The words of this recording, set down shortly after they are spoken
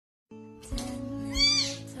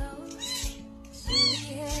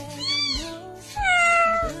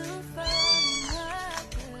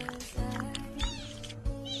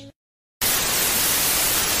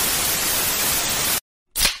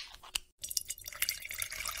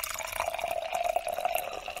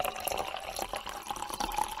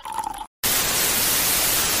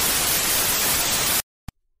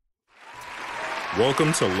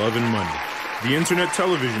Welcome to Love and Money, the internet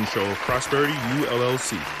television show of Prosperity U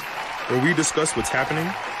LLC, where we discuss what's happening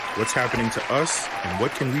to us, and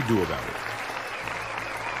what can we do about it.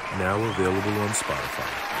 Now available on Spotify.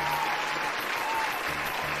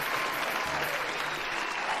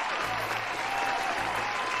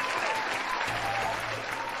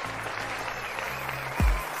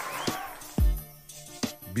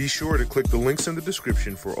 Be sure to click the links in the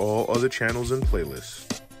description for all other channels and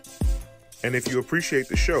playlists. And if you appreciate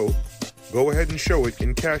the show, go ahead and show it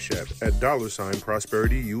in Cash App at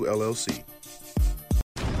 $Prosperity U LLC.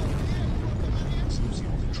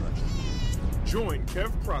 Join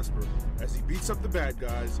Kev Prosper as he beats up the bad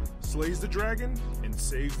guys, slays the dragon, and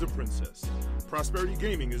saves the princess. Prosperity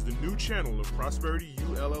Gaming is the new channel of Prosperity U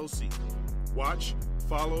LLC. Watch,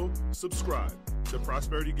 follow, subscribe to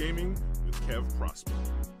Prosperity Gaming with Kev Prosper.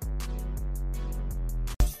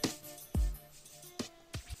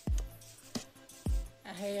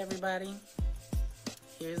 Hey everybody,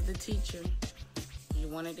 here's the teacher. You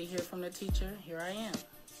wanted to hear from the teacher? Here I am.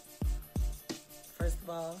 First of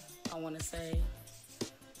all, I want to say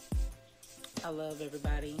I love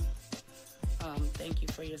everybody. Thank you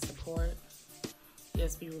for your support.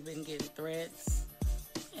 Yes, people have been getting threats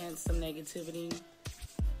and some negativity.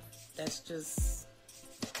 That's just,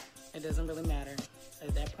 it doesn't really matter.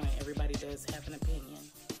 At that point, everybody does have an opinion.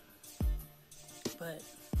 But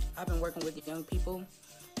I've been working with young people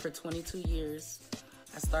for 22 years.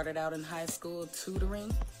 I started out in high school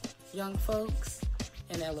tutoring young folks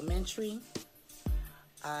in elementary.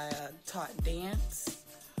 I taught dance,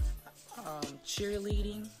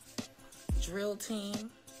 cheerleading, drill team.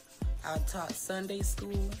 I taught Sunday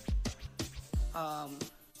school,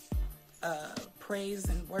 praise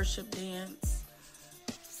and worship dance.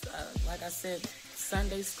 Like I said,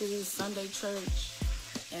 Sunday school, Sunday church,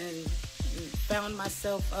 and found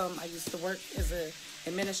myself, I used to work as an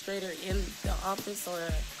administrator in the office or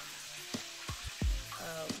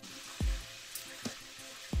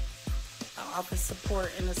office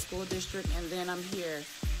support in the school district, and then I'm here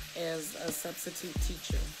as a substitute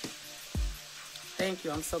teacher. Thank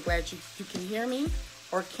you. I'm so glad you can hear me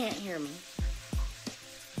or can't hear me.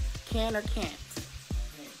 Can or can't.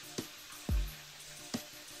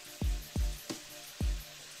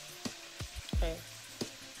 Okay.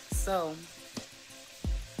 So,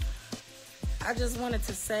 I just wanted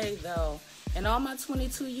to say, though, in all my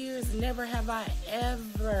 22 years, never have I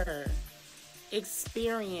ever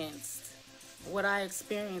experienced what I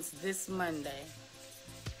experienced this Monday.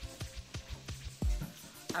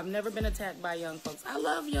 I've never been attacked by young folks. I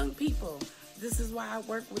love young people. This is why I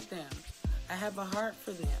work with them. I have a heart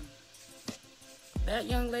for them. That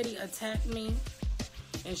young lady attacked me,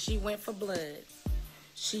 and she went for blood.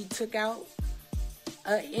 She took out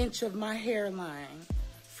an inch of my hairline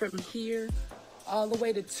from here all the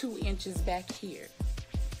way to 2 inches back here.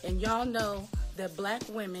 And y'all know that black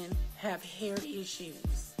women have hair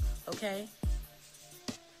issues, okay?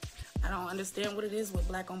 I don't understand what it is with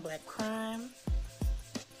black on black crime.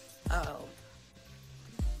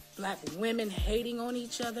 Black women hating on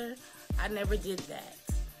each other. I never did that.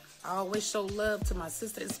 I always show love to my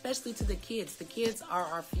sister, especially to the kids. The kids are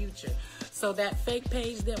our future. So that fake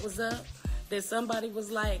page that was up, that somebody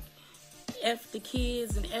was like, F the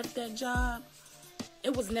kids and F that job,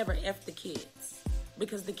 it was never F the kids,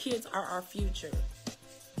 because the kids are our future.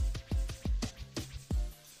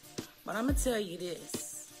 But I'm going to tell you this.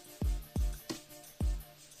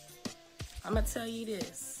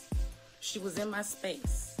 She was in my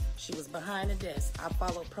space. She was behind the desk. I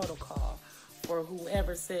followed protocol for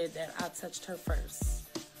whoever said that I touched her first.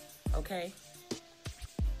 Okay?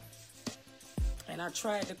 And I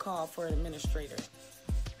tried to call for an administrator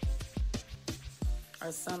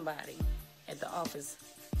or somebody at the office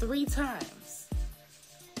 3 times.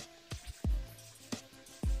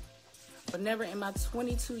 But never in my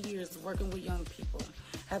 22 years working with young people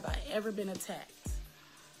have I ever been attacked.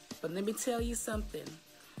 But let me tell you something.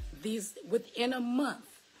 Within a month,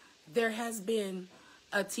 there has been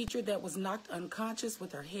a teacher that was knocked unconscious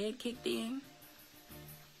with her head kicked in.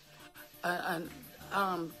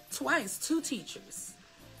 Twice, 2 teachers.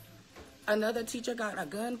 Another teacher got a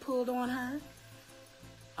gun pulled on her.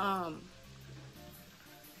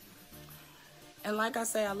 And like I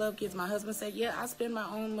say, I love kids. My husband said, yeah, I spend my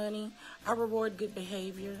own money. I reward good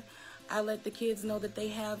behavior. I let the kids know that they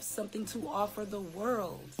have something to offer the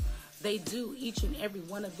world. They do. Each and every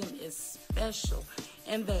one of them is special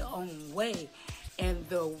in their own way. And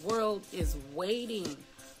the world is waiting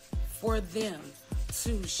for them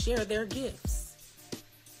to share their gifts.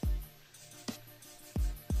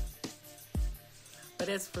 But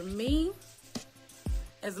as for me,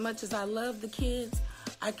 as much as I love the kids,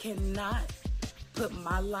 I cannot put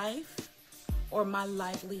my life or my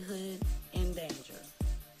livelihood in danger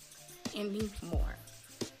anymore.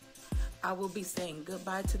 I will be saying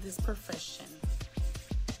goodbye to this profession.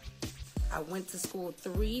 I went to school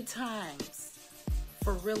 3 times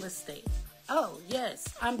for real estate. Oh, yes,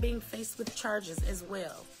 I'm being faced with charges as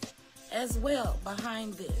well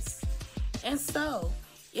behind this. And so,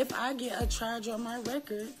 if I get a charge on my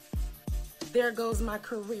record, there goes my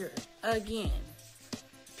career again.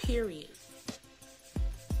 Period.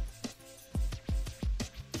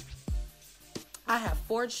 I have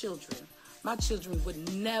 4 children. My children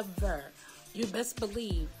would never, you best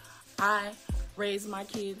believe, I raised my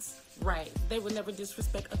kids right. They would never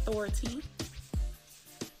disrespect authority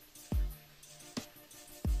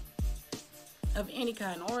of any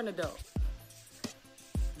kind, or an adult.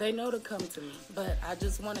 They know to come to me. But I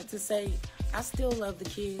just wanted to say, I still love the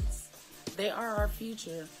kids. They are our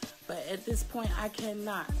future. But at this point, I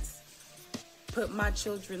cannot put my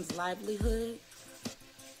children's livelihood,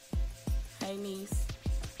 hey niece,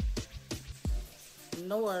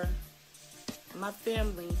 nor my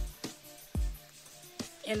family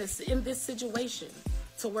in this situation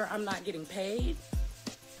to where I'm not getting paid.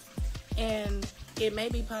 And it may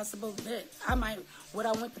be possible that what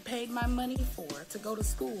I went to paid my money for to go to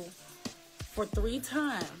school for 3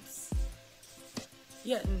 times.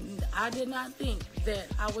 Yet I did not think that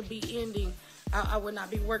I would be I would not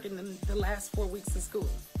be working the last 4 weeks of school.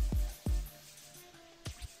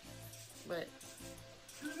 But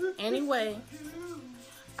anyway,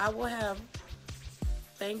 I will have,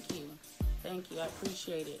 thank you, I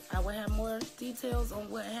appreciate it. I will have more details on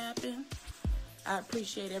what happened. I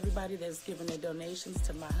appreciate everybody that's given their donations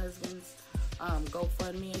to my husband's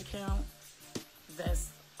GoFundMe account. That's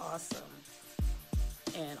awesome.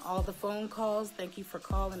 And all the phone calls, thank you for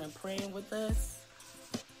calling and praying with us.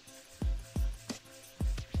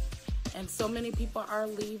 And so many people are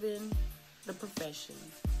leaving the profession.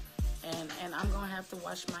 And I'm going to have to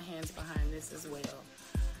wash my hands behind this as well.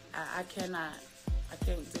 I can't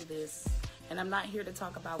do this. And I'm not here to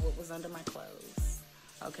talk about what was under my clothes.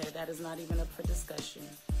 Okay, that is not even up for discussion.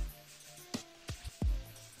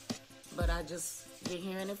 But you're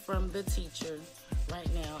hearing it from the teacher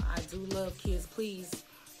right now. I do love kids. Please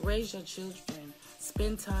raise your children.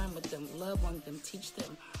 Spend time with them. Love on them. Teach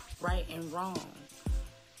them right and wrong.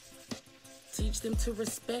 Teach them to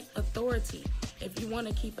respect authority. If you want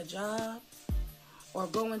to keep a job or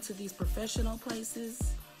go into these professional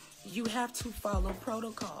places, you have to follow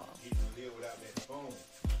protocol. You can live without that phone.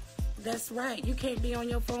 That's right. You can't be on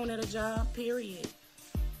your phone at a job, period.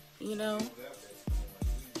 You know?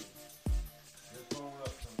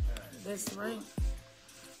 That's right.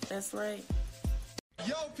 That's right.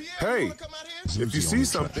 Hey, if you see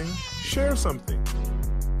something, share something.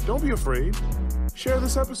 Don't be afraid. Share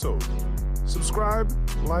this episode. Subscribe,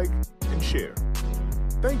 like, and share.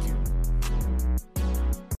 Thank you.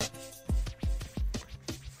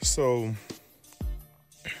 So,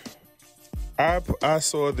 I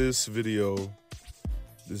saw this video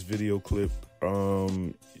clip.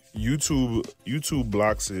 YouTube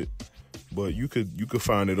blocks it, but you could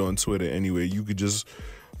find it on Twitter anyway. You could just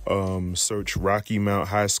search Rocky Mount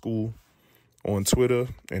High School on Twitter,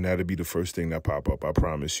 and that'll be the first thing that pop up. I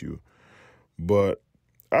promise you. But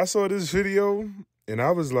I saw this video, and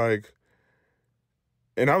I was like,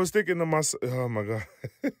 and I was thinking to myself, oh my God.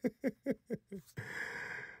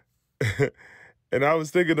 And I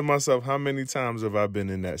was thinking to myself, how many times have I been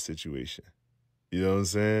in that situation? You know what I'm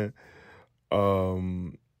saying?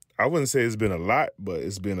 I wouldn't say it's been a lot, but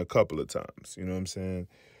it's been a couple of times. You know what I'm saying?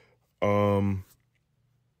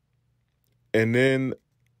 And then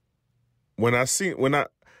when I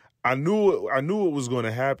knew it was going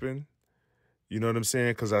to happen. You know what I'm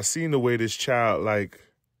saying? Because I seen the way this child, like,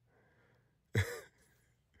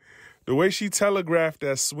 the way she telegraphed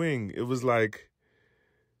that swing, it was like,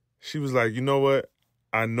 she was like, you know what?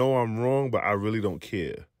 I know I'm wrong, but I really don't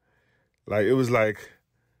care. Like, it was like,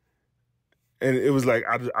 and it was like,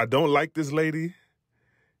 I don't like this lady.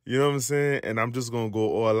 You know what I'm saying? And I'm just going to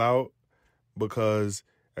go all out because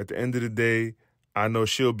at the end of the day, I know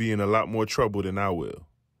she'll be in a lot more trouble than I will.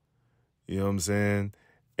 You know what I'm saying?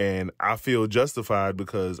 And I feel justified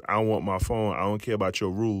because I want my phone. I don't care about your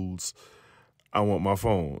rules. I want my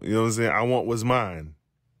phone. You know what I'm saying? I want what's mine,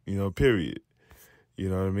 period. You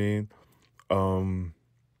know what I mean?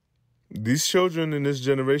 These children in this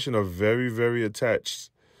generation are very, very attached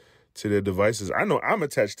to their devices. I know I'm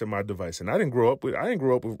attached to my device, and I didn't grow up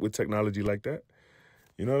with technology like that.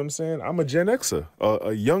 You know what I'm saying? I'm a Gen Xer,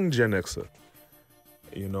 a young Gen Xer,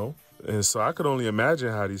 and so I could only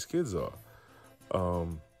imagine how these kids are. I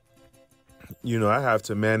have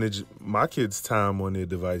to manage my kids' time on their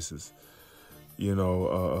devices,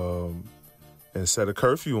 and set a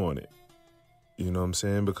curfew on it. You know what I'm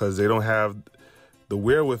saying? Because they don't have the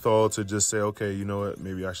wherewithal to just say, okay, you know what,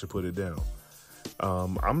 maybe I should put it down.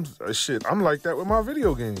 I'm like that with my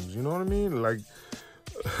video games. You know what I mean? Like,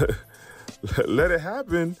 let it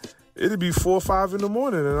happen. It'd be 4 or 5 in the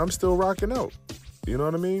morning and I'm still rocking out. You know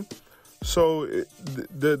what I mean? So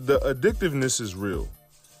the addictiveness is real.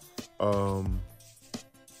 But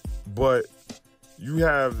you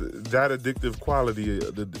have that addictive quality,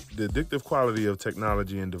 the addictive quality of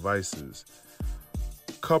technology and devices,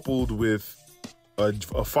 coupled with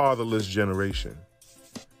a fatherless generation.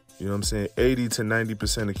 You know what I'm saying? 80 to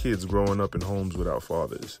 90% of kids growing up in homes without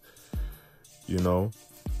fathers. How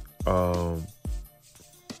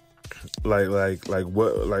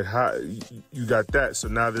you got that? So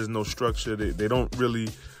now there's no structure. They don't really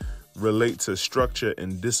relate to structure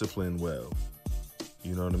and discipline well.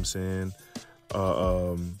 You know what I'm saying?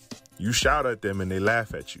 You shout at them and they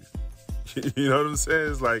laugh at you. You know what I'm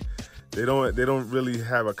saying? It's like they don't really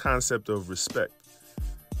have a concept of respect.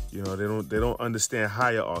 They don't understand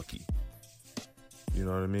hierarchy. You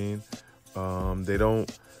know what I mean? They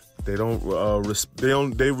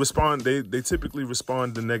typically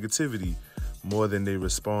respond to negativity more than they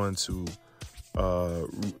respond to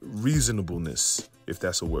reasonableness, if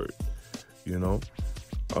that's a word.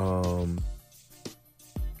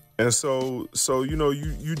 And so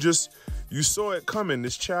you saw it coming.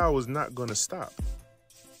 This child was not going to stop.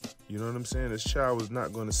 You know what I'm saying? This child was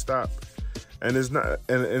not going to stop. And it's not,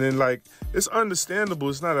 and then like, it's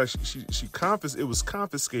understandable. It's not like it was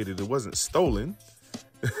confiscated. It wasn't stolen.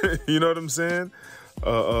 You know what I'm saying?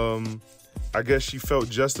 I guess she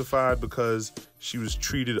felt justified because she was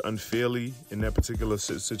treated unfairly in that particular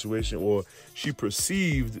situation, or she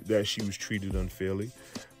perceived that she was treated unfairly.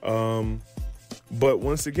 But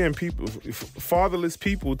once again, fatherless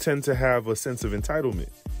people tend to have a sense of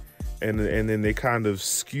entitlement, and then they kind of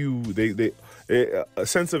skew a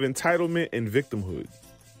sense of entitlement and victimhood.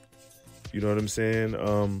 You know what I'm saying?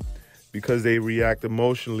 Because they react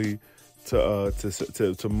emotionally to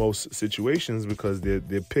most situations because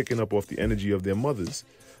they're picking up off the energy of their mothers,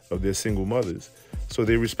 of their single mothers. So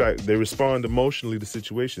they respond emotionally to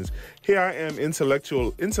situations. Here I am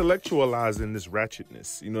intellectualizing this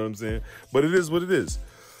ratchetness. You know what I'm saying? But it is what it is.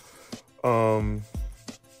 And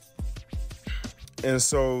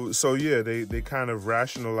so yeah, they kind of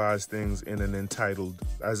rationalize things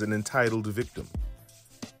as an entitled victim.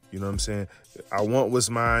 You know what I'm saying? I want what's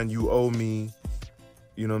mine, you owe me.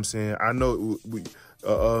 You know what I'm saying? I know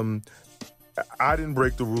I didn't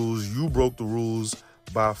break the rules, you broke the rules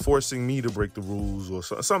by forcing me to break the rules, or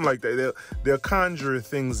something like that. They'll conjure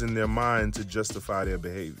things in their mind to justify their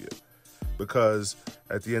behavior. Because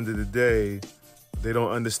at the end of the day, they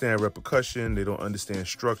don't understand repercussion, they don't understand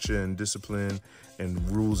structure and discipline and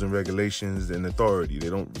rules and regulations and authority. They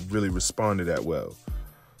don't really respond to that well.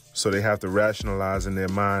 So they have to rationalize in their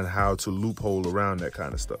mind how to loophole around that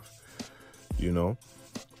kind of stuff.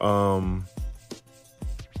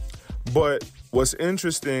 But what's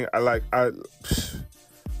interesting,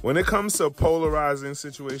 when it comes to polarizing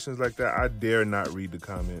situations like that, I dare not read the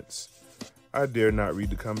comments.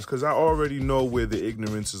 Because I already know where the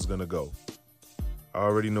ignorance is going to go.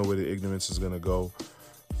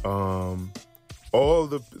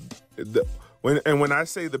 When I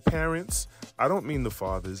say the parents, I don't mean the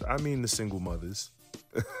fathers. I mean the single mothers.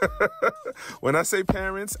 When I say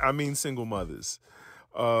parents, I mean single mothers.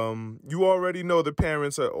 You already know the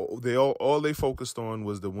parents all they focused on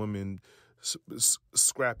was the woman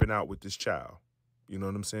scrapping out with this child. You know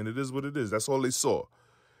what I'm saying? It is what it is. That's all they saw.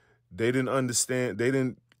 They didn't understand. They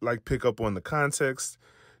didn't pick up on the context.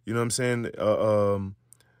 You know what I'm saying?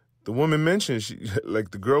 The woman mentioned the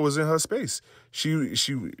girl was in her space. She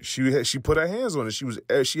put her hands on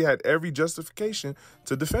it. She had every justification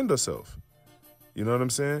to defend herself. You know what I'm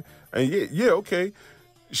saying? And yeah, okay.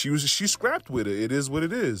 She scrapped with it. It is what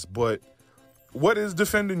it is. But what is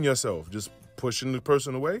defending yourself? Just pushing the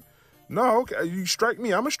person away? No, okay. You strike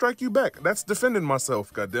me, I'm gonna strike you back. That's defending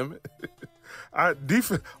myself. Goddammit.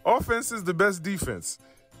 Offense is the best defense.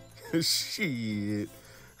 Shit.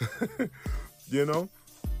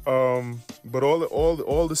 But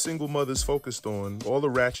all the single mothers focused on, all the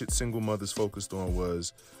ratchet single mothers focused on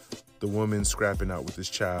was the woman scrapping out with this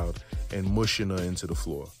child and mushing her into the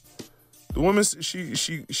floor. The woman,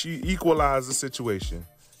 she equalized the situation.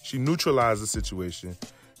 She neutralized the situation.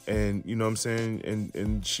 And, you know what I'm saying?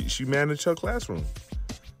 And she managed her classroom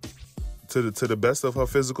to the best of her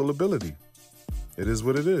physical ability. It is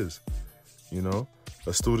what it is.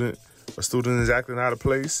 A student A student is acting out of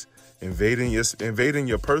place, invading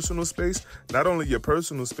your personal space, not only your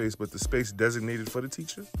personal space, but the space designated for the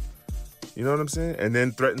teacher. You know what I'm saying? And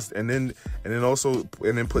then threatens, and then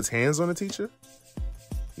puts hands on the teacher.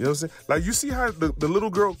 You know what I'm saying? Like, you see how the little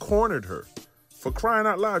girl cornered her. For crying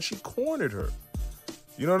out loud, she cornered her.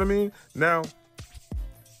 You know what I mean? Now,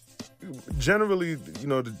 generally,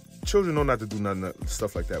 the children know not to do nothing,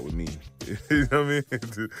 stuff like that with me. You know what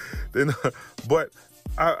I mean? But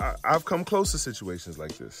I've come close to situations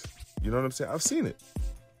like this. You know what I'm saying? I've seen it.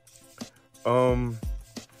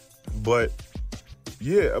 But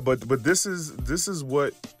yeah, but this is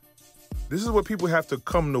what people have to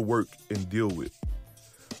come to work and deal with.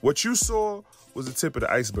 What you saw was the tip of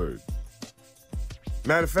the iceberg.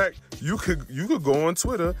 Matter of fact, you could go on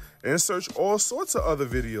Twitter and search all sorts of other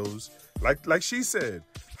videos. Like she said,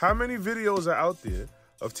 how many videos are out there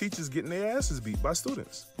of teachers getting their asses beat by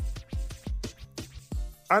students?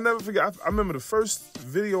 I never forget. I remember the first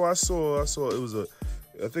video I saw I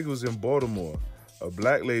think it was in Baltimore. A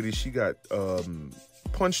black lady, she got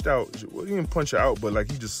punched out. Well, he didn't punch her out, but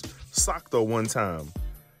like he just socked her one time,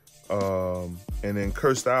 and then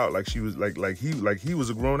cursed her out like she was like he was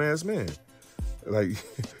a grown ass man. Like,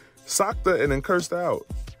 socked her and then cursed her out.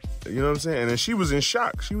 You know what I'm saying? And then she was in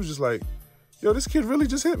shock. She was just like, yo, this kid really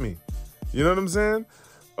just hit me. You know what I'm saying?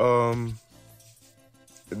 I'll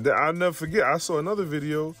never forget, I saw another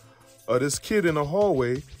video of this kid in the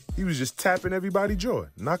hallway. He was just tapping everybody's jaw,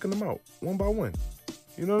 knocking them out one by one.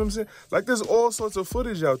 You know what I'm saying? Like, there's all sorts of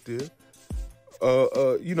footage out there.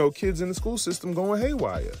 Kids in the school system going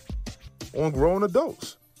haywire on grown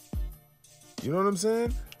adults. You know what I'm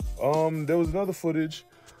saying? There was another footage.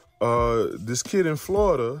 This kid in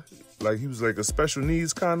Florida, like he was like a special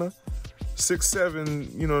needs kind of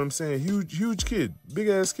 6'7", you know what I'm saying? Huge kid, big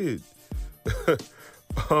ass kid.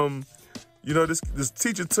 This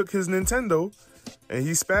teacher took his Nintendo and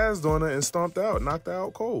he spazzed on her and stomped her out, knocked her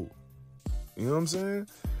out cold. You know what I'm saying?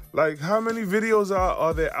 Like, how many videos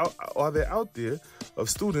are there out there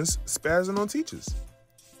of students spazzing on teachers?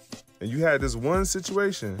 And you had this one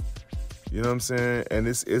situation. You know what I'm saying? And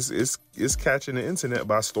it's catching the internet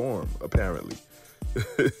by storm, apparently.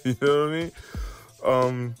 You know what I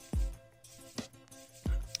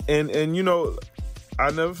mean? And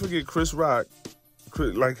I'll never forget Chris Rock.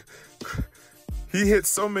 He hit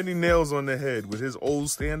so many nails on the head with his old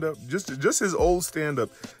stand-up. Just his old stand-up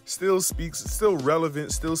still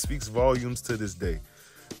relevant, still speaks volumes to this day.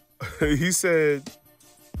 He said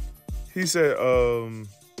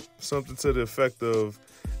something to the effect of,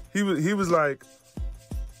 He was like,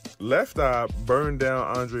 Left Eye burned down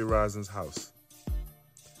Andre Rison's house.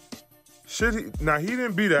 Now, he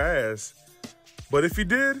didn't beat her ass, but if he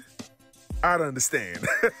did, I'd understand.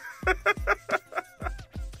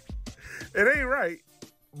 It ain't right,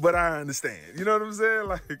 but I understand. You know what I'm saying?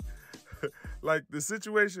 Like the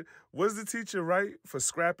situation, was the teacher right for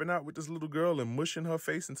scrapping out with this little girl and mushing her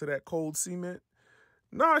face into that cold cement?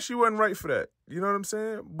 Nah, she wasn't right for that. You know what I'm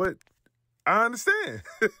saying? But I understand.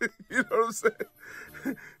 You know what I'm saying?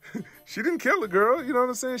 She didn't kill the girl. You know what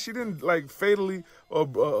I'm saying? She didn't fatally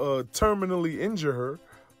or terminally injure her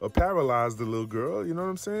or paralyze the little girl. You know what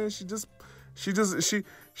I'm saying? She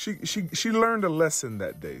learned a lesson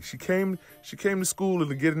that day. She came to school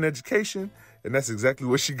to get an education, and that's exactly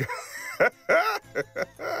what she got.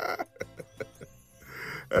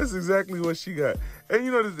 That's exactly what she got. And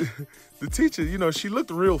the teacher, she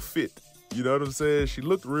looked real fit. You know what I'm saying? She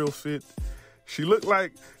looked real fit. She looked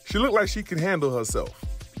like she can handle herself.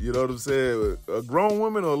 You know what I'm saying? A grown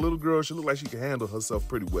woman or a little girl, she looked like she can handle herself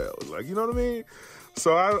pretty well. Like, you know what I mean?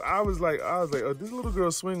 So I was like, oh, this little girl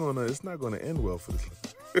swing on her, it's not going to end well for this.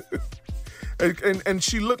 and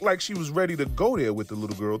she looked like she was ready to go there with the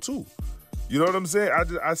little girl too. You know what I'm saying?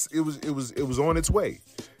 It was on its way.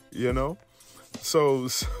 You know, so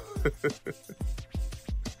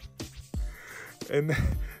and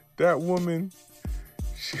that woman,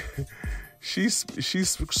 she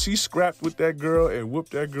scrapped with that girl and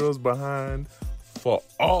whooped that girl's behind for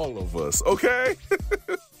all of us. Okay.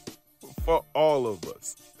 For all of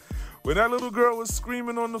us. When that little girl was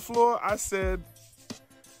screaming on the floor, I said,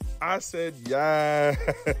 yes.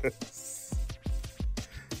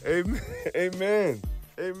 Amen. Amen.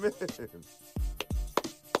 Amen.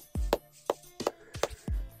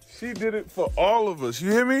 She did it for all of us.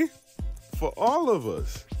 You hear me? For all of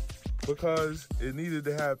us. Because it needed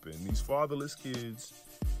to happen. These fatherless kids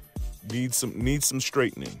need some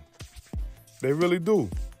straightening. They really do.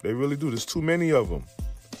 They really do. There's too many of them.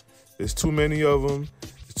 There's too many of them.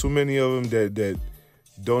 There's too many of them that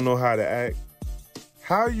don't know how to act.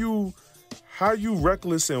 How you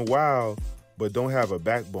reckless and wild, but don't have a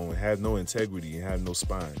backbone, have no integrity, and have no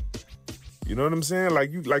spine. You know what I'm saying?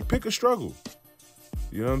 Like pick a struggle.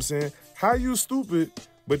 You know what I'm saying? How you stupid,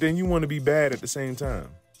 but then you want to be bad at the same time?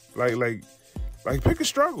 Like pick a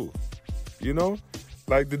struggle. You know,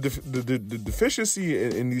 like the deficiency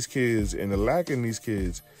in these kids and the lack in these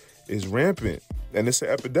kids is rampant, and it's an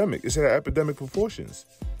epidemic. It's at epidemic proportions.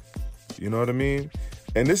 You know what I mean?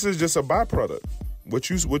 And this is just a byproduct.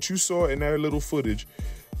 What you saw in that little footage,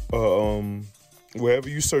 wherever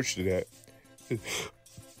you searched it at,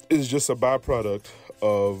 is just a byproduct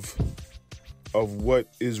of what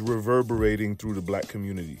is reverberating through the black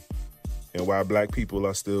community, and why black people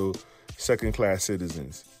are still second-class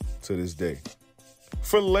citizens to this day,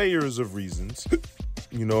 for layers of reasons.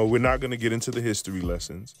 You know, we're not going to get into the history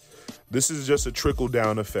lessons. This is just a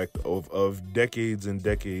trickle-down effect of decades and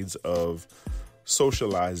decades of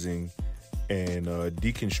socializing and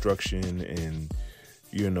deconstruction and,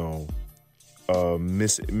 you know,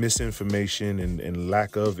 misinformation and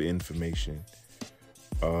lack of information.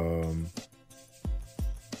 You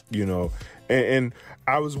know, and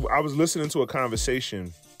I was listening to a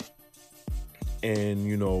conversation, and,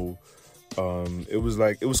 you know, it was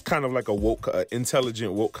kind of like a woke,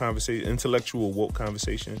 intellectual woke conversation.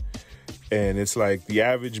 And it's like the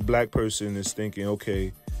average black person is thinking,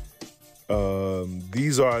 okay,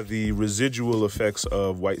 these are the residual effects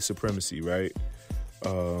of white supremacy, right?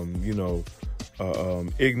 You know,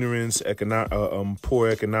 ignorance, poor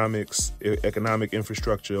economics, economic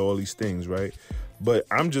infrastructure, all these things, right? But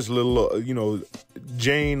I'm just little, you know,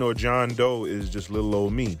 Jane or John Doe is just little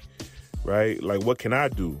old me, right? Like, what can I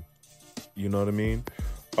do? You know what I mean?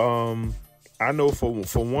 I know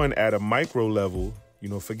for one, at a micro level, you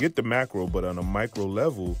know, forget the macro, but on a micro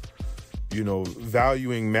level, you know,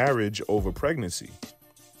 valuing marriage over pregnancy.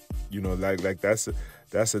 You know, like that's a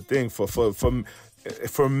thing for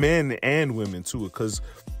men and women too, because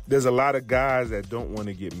there's a lot of guys that don't want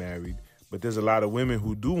to get married, but there's a lot of women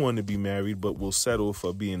who do want to be married but will settle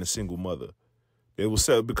for being a single mother. They will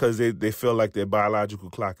settle because they feel like their biological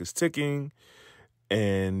clock is ticking,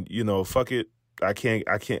 and, you know, fuck it, I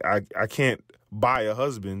can't buy a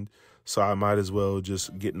husband, so I might as well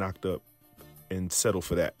just get knocked up and settle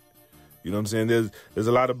for that. You know what I'm saying? There's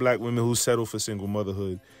a lot of black women who settle for single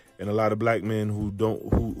motherhood, and a lot of black men who don't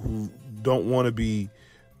want to be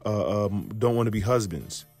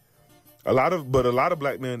husbands. A lot of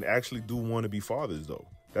black men actually do want to be fathers, though.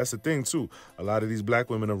 That's the thing too. A lot of these black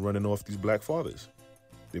women are running off these black fathers.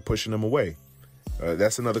 They're pushing them away.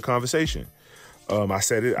 That's another conversation. I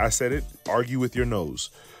said it. Argue with your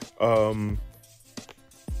nose.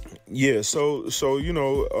 Yeah. So you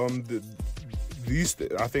know,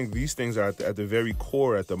 I think these things are at the very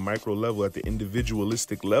core, at the micro level, at the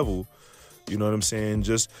individualistic level. You know what I'm saying?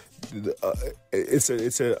 Just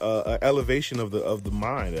it's a elevation of the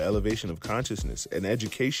mind, an elevation of consciousness, an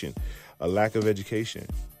education, a lack of education.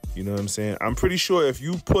 You know what I'm saying? I'm pretty sure if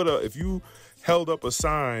you held up a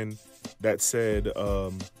sign that said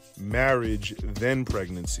marriage then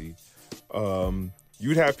pregnancy,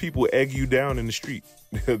 you'd have people egg you down in the street.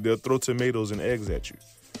 They'll throw tomatoes and eggs at you.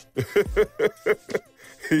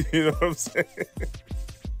 You know what I'm saying?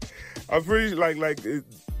 I'm pretty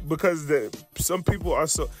because some people are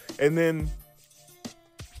so, and then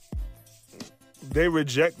they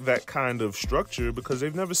reject that kind of structure because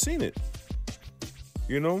they've never seen it.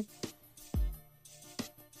 You know,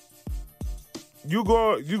 you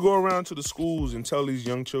go around to the schools and tell these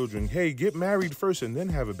young children, hey, get married first and then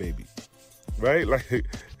have a baby, right? Like,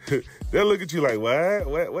 they'll look at you like,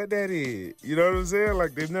 what that is? You know what I'm saying?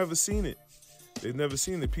 Like, they've never seen it. They've never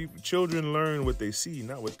seen it. Children learn what they see,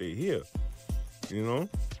 not what they hear. You know?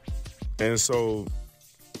 And so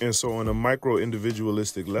on a micro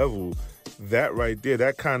individualistic level, that right there,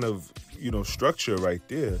 that kind of, you know, structure right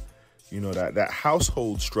there, you know, that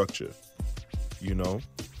household structure, you know,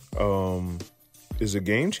 is a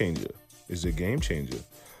game changer.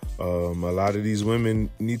 A lot of these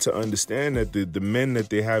women need to understand that the men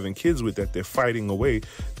that they're having kids with, that they're fighting away,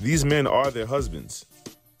 these men are their husbands.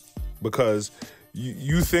 Because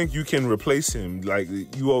you think you can replace him, like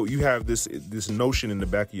you have this notion in the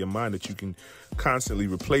back of your mind that you can constantly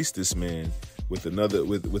replace this man with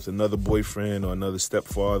another boyfriend or another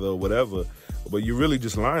stepfather or whatever, but you're really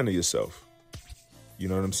just lying to yourself. You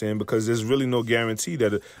know what I'm saying? Because there's really no guarantee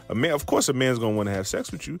that a man, of course a man's gonna want to have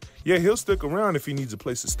sex with you. Yeah, he'll stick around if he needs a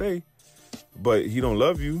place to stay, but he don't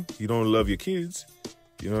love you. He don't love your kids.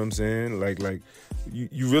 You know what I'm saying? Like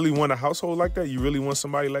you really want a household like that? You really want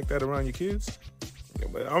somebody like that around your kids?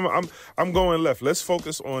 I'm going left. Let's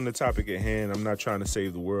focus on the topic at hand. I'm not trying to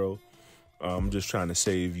save the world. I'm just trying to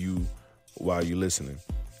save you while you're listening.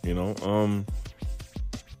 You know,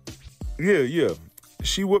 yeah.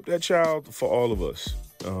 She whooped that child for all of us.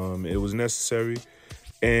 It was necessary.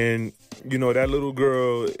 And, you know, that little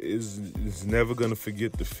girl is never going to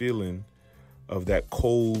forget the feeling of that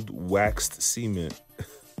cold, waxed cement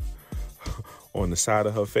on the side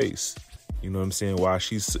of her face. You know what I'm saying? While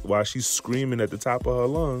she's screaming at the top of her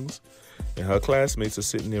lungs and her classmates are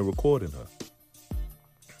sitting there recording her.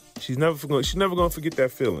 She's never going to forget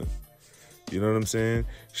that feeling. You know what I'm saying?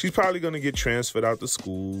 She's probably going to get transferred out to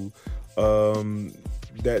school.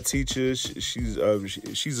 That teacher, she's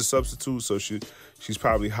a substitute, so she's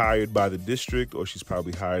probably hired by the district, or she's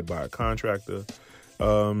probably hired by a contractor.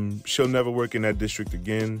 She'll never work in that district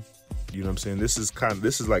again. You know what I'm saying? This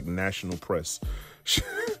is like national press.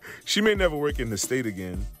 She may never work in the state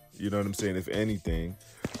again. You know what I'm saying? If anything,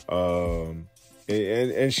 and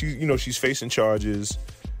she, you know, she's facing charges.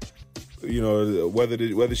 You know,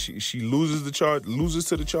 whether she loses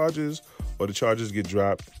to the charges, or the charges get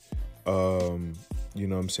dropped. You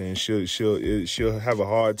know what I'm saying? She'll have a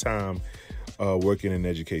hard time working in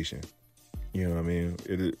education. You know what I mean?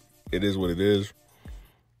 It is what it is.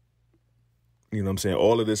 You know what I'm saying?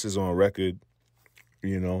 All of this is on record,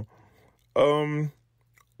 you know.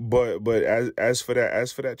 But as for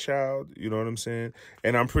that child, you know what I'm saying?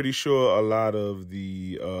 And I'm pretty sure a lot of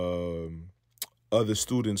the other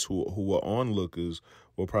students who were onlookers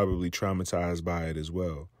were probably traumatized by it as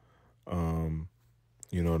well.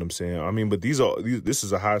 You know what I'm saying? I mean, but this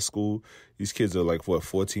is a high school. These kids are like,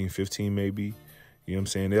 14, 15 maybe. You know what I'm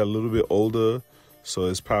saying? They're a little bit older, so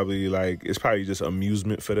it's probably just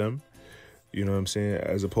amusement for them. You know what I'm saying?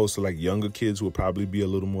 As opposed to like younger kids who will probably be a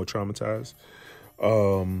little more traumatized.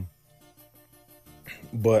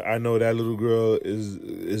 But I know that little girl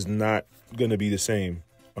is not gonna be the same.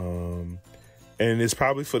 And it's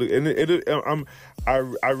probably for the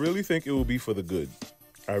I really think it will be for the good.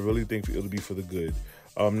 I really think it'll be for the good.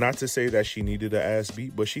 Not to say that she needed an ass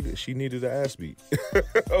beat, but she needed an ass beat.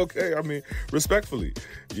 Okay, I mean, respectfully,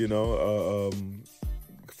 you know,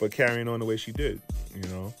 for carrying on the way she did, you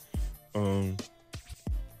know.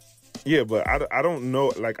 Yeah, but I don't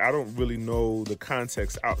know, like, I don't really know the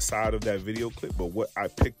context outside of that video clip, but what I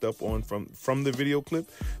picked up on from the video clip,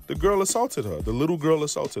 the girl assaulted her. The little girl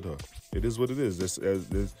assaulted her. It is what it is.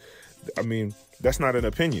 I mean, that's not an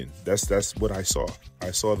opinion. That's what I saw. I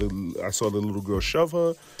saw the little girl shove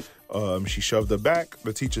her. She shoved her back.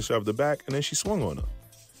 The teacher shoved her back, and then she swung on her.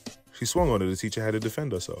 The teacher had to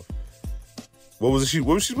defend herself. What was she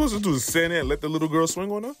supposed to do? Stand there and let the little girl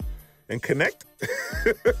swing on her and connect?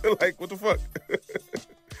 Like, what the fuck?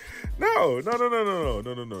 No.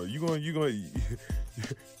 You going.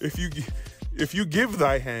 If you give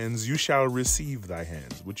thy hands, you shall receive thy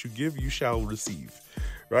hands. What you give, you shall receive.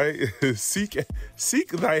 Right? Seek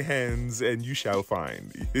thy hands and you shall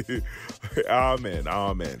find.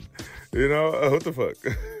 Amen. You know, what the fuck?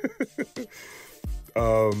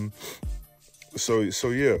 So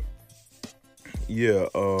yeah. Yeah.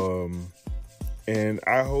 And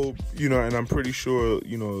I hope, you know, and I'm pretty sure,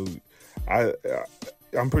 you know,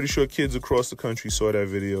 I'm pretty sure kids across the country saw that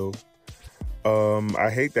video. I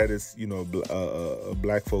hate that it's, you know,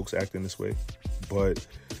 black folks acting this way, but,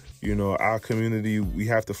 you know, our community, we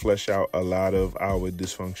have to flesh out a lot of our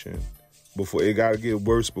dysfunction before it got to get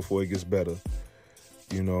worse before it gets better,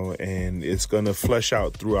 you know, and it's going to flesh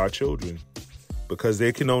out through our children because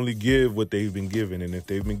they can only give what they've been given. And if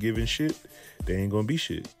they've been given shit, they ain't going to be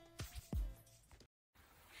shit.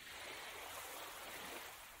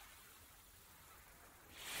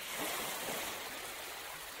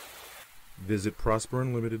 Visit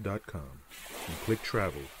ProsperUnlimited.com and click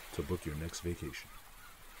travel to book your next vacation.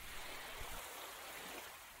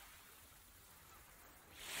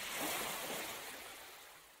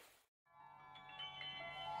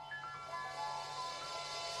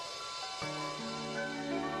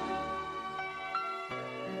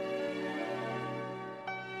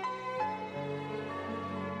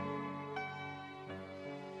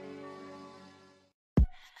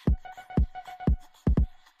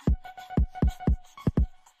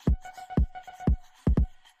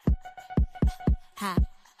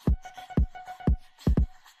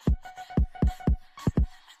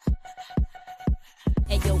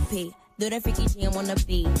 Do that freaky jam on the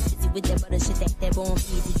beat. Busy with that butter shit, that bone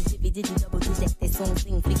feed. Did you double do that song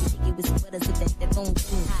sing. Flicky chicky with some butter, sit that phone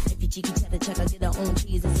sing. If you cheeky cheddar chuck, I'll get her own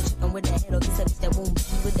cheese. And so chicken with that head, or this bitch that won't be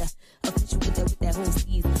with the official with that whole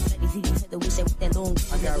skis. Let me see you tether with that long.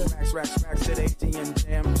 I got racks to the ATM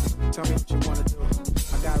jam. Tell me what you wanna do.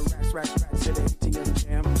 I got racks to the ATM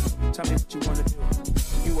jam. Tell me what you wanna do.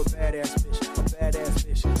 You a badass bitch. That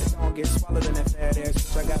don't get swallowed in that fat ass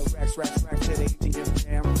bitch. I got racks to the ATM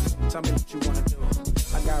jam.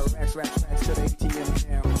 to the ATM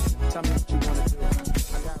now. Tell me what you wanna do.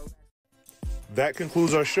 I got. That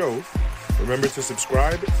concludes our show. Remember to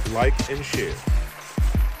subscribe, like, and share.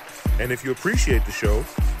 And if you appreciate the show,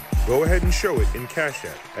 go ahead and show it in Cash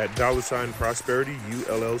App at $Prosperity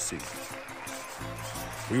ULLC.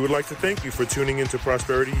 We would like to thank you for tuning into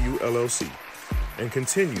Prosperity ULLC and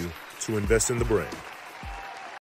continue to invest in the brand.